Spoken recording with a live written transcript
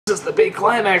This is the big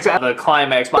climax. The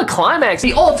climax. The climax.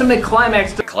 The ultimate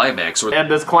climax. The climax. And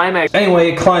this climax.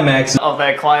 Anyway, climax. Of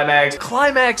that climax.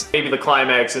 Climax. Maybe the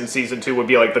climax in season 2 would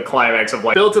be like the climax of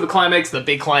like build to the climax. The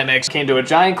big climax came to a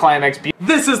giant climax.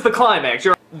 This is the climax.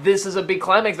 This is a big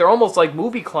climax. They're almost like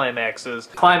movie climaxes.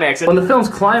 Climax. When the film's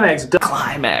climax,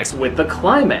 climax with the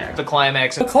climax. The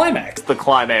climax. The climax. The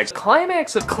climax.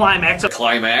 Climax. The climax. The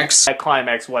climax. That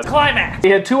climax was climax.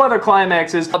 We had 2 other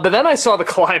climaxes, but then I saw the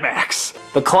climax.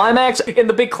 The climax in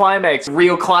the big climax.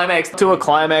 Real climax to a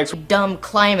climax. Dumb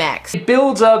climax. It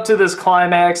builds up to this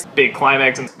climax. Big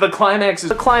climax. And the climax is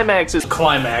the climax is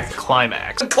climax.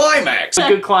 Climax. The climax. A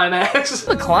good climax.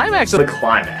 The climax. The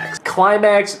climax.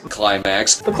 Climax.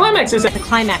 Climax. The climax is The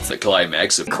climax. the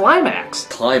climax of climax.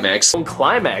 Climax.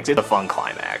 Climax. It's a fun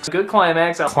climax. Good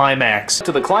climax. A climax.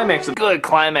 To the climax. A good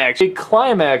climax. Big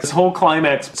climax. This whole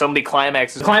climax. So many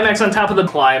climaxes. Climax on top of the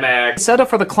climax. Set up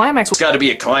for the climax. It's gotta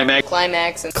be a climax. Climax.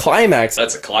 And Climax.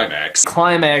 That's a climax.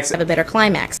 Climax. have a better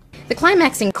climax. The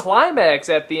climaxing. Climax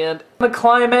at the end. The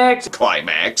climax.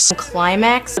 Climax.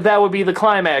 Climax. That would be the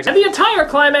climax. And the entire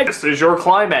climax. This is your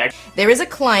climax. There is a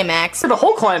climax. The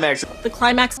whole climax. The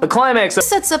climax. The climax.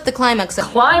 Sets up the climax.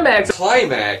 Climax.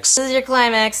 Climax. This is your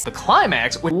climax. The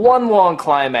climax with one long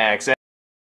climax.